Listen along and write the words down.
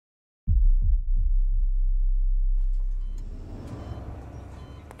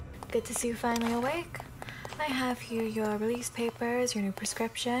Good to see you finally awake. I have here your release papers, your new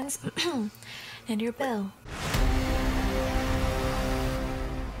prescriptions, and your bill.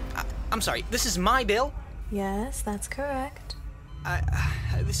 I'm sorry, this is my bill? Yes, that's correct.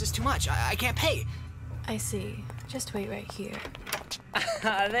 This is too much. I can't pay. I see. Just wait right here.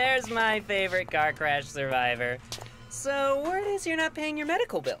 There's my favorite car crash survivor. So, word is you're not paying your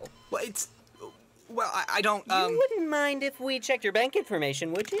medical bill. Well, I don't, You wouldn't mind if we checked your bank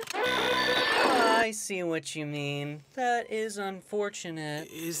information, would you? I see what you mean. That is unfortunate.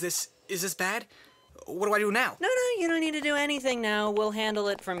 Is this bad? What do I do now? No, you don't need to do anything now. We'll handle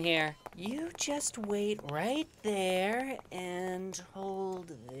it from here. You just wait right there and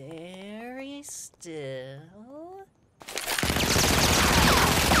hold very still.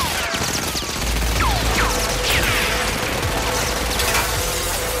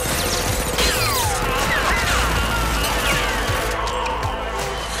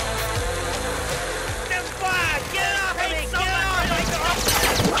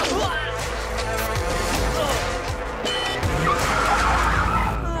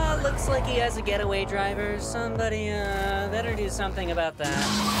 Looks like he has a getaway driver. Somebody, better do something about that.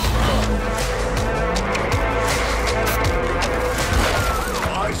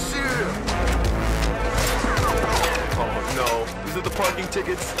 I see him! Oh no, these are the parking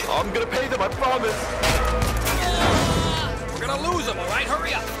tickets. I'm gonna pay them, I promise! We're gonna lose him, all right?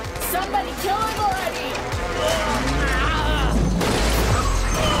 Hurry up! Somebody kill him already!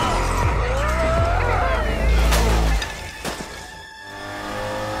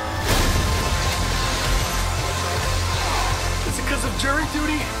 Is it because of jury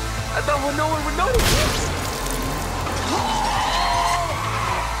duty? I thought no one would notice.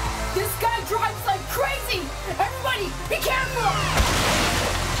 This guy drives like crazy! Everybody, be careful!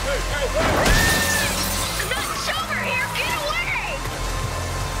 The chauffeur here, get away!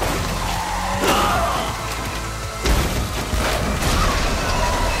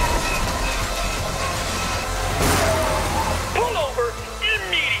 Pull over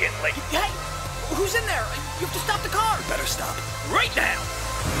immediately! Hey! Who's in there? You have to stop the car! Better stop right now!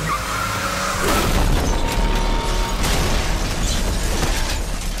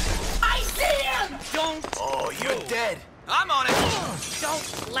 I see him! Don't Oh, you're dead. I'm on it!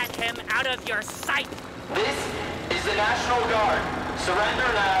 Don't let him out of your sight! This is the National Guard.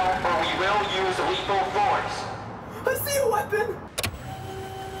 Surrender now, or we will use lethal force. I see a weapon!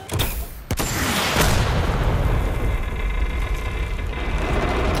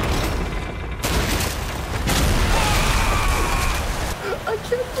 I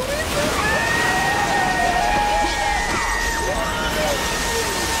can't believe it!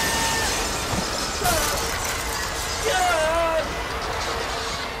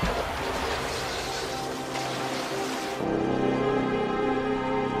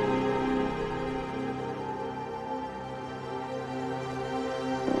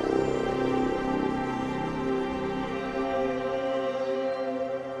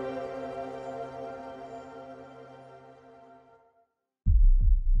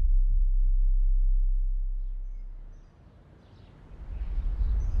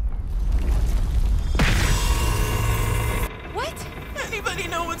 Anybody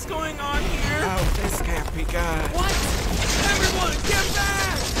know what's going on here? Oh, this can't be good. What? Everyone, get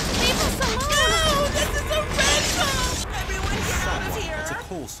back! Leave us alone! No! This is a rental! Everyone get out of here! To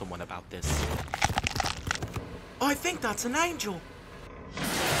call someone about this. I think that's an angel.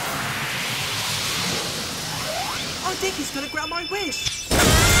 I think he's gonna grant my wish.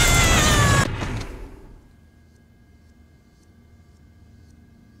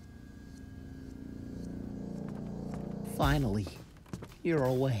 Finally, you're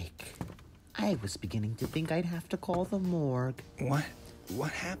awake. I was beginning to think I'd have to call the morgue.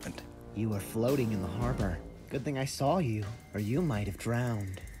 What happened? You were floating in the harbor. Good thing I saw you, or you might have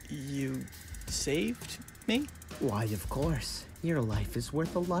drowned. You saved me? Why, of course. Your life is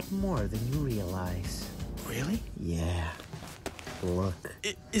worth a lot more than you realize. Really? Yeah. Look.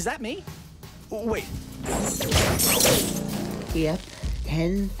 Is that me? Wait. Yep.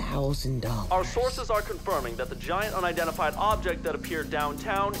 $10,000. Our sources are confirming that the giant unidentified object that appeared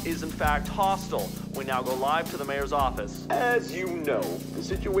downtown is in fact hostile. We now go live to the mayor's office. As you know, the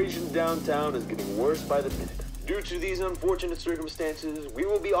situation downtown is getting worse by the minute. Due to these unfortunate circumstances, we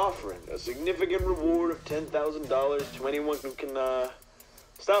will be offering a significant reward of $10,000 to anyone who can,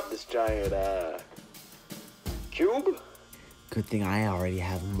 stop this giant, cube? Good thing I already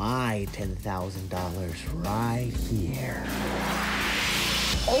have my $10,000 right here.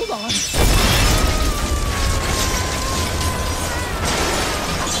 Hold on.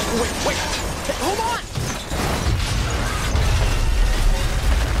 Wait, hold on!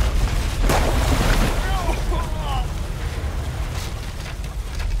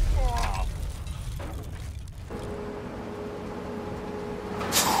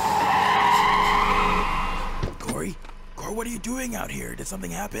 what are you doing out here? Did something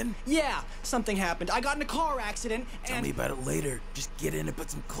happen? Yeah, something happened. I got in a car accident and... Tell me about it later. Just get in and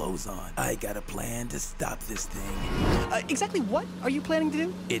put some clothes on. I got a plan to stop this thing. Exactly what are you planning to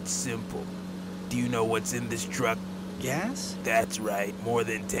do? It's simple. Do you know what's in this truck? Gas? That's right. More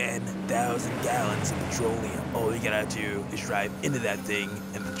than 10,000 gallons of petroleum. All you gotta do is drive into that thing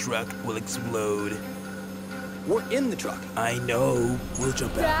and the truck will explode. We're in the truck. I know. We'll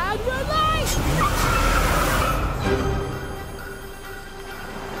jump out. Dad, red light!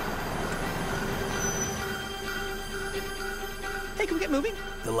 Hey, can we get moving?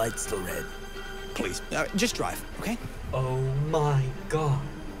 The light's still red. Please, just drive, okay? Oh my god.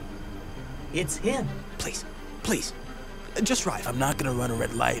 It's him. Please, please, just drive. I'm not gonna run a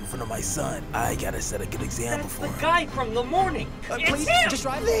red light in front of my son. I gotta set a good example That's for the him. guy from the morning. Please, It's him! just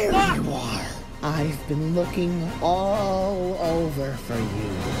drive. There you are. I've been looking all over for you.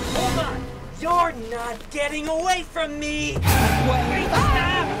 Hold on. You're not getting away from me. Wait,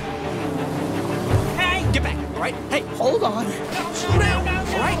 stop! Hey! Get back, all right? Hey, Hold on. slow down,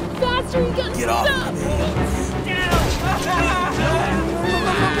 all right? Faster, you gotta Get off stop! of me. Get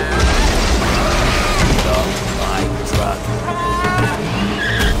off my truck.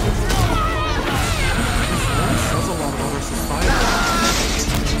 That's a lot of versus fire.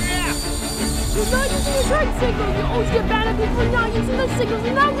 You're not using your turn signals! You always get mad at me for not using the signals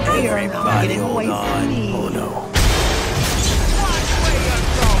and not using Everybody, hold away from on. me. Oh no.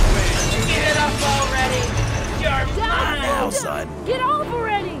 Get it up already. You're mine. Now, son. Get off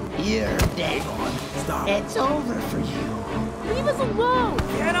already! You're dead. Stop. It's over for you. Leave us alone!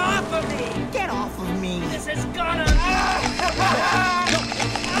 Get off of me. Get off of me. This is gonna...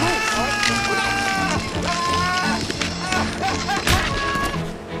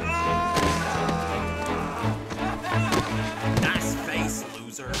 Nice face,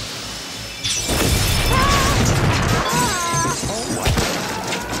 loser.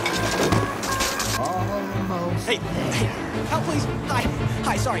 Almost Hey, hey, help please.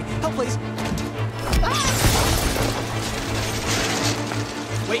 Hi, sorry, help please.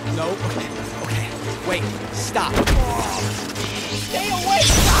 Wait, no, okay, wait, stop. Stay away,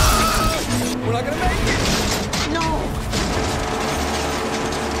 stop! We're not gonna make it. No.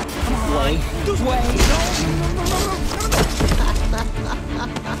 Come on, Wait. just wait.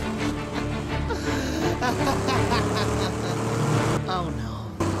 Oh no.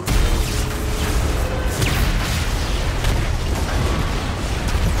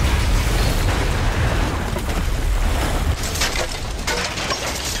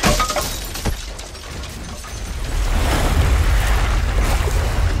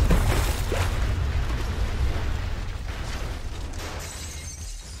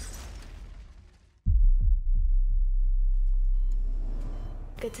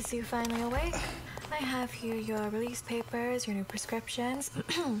 Good to see you finally awake. I have here your release papers, your new prescriptions,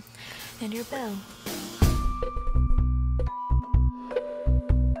 and your bill.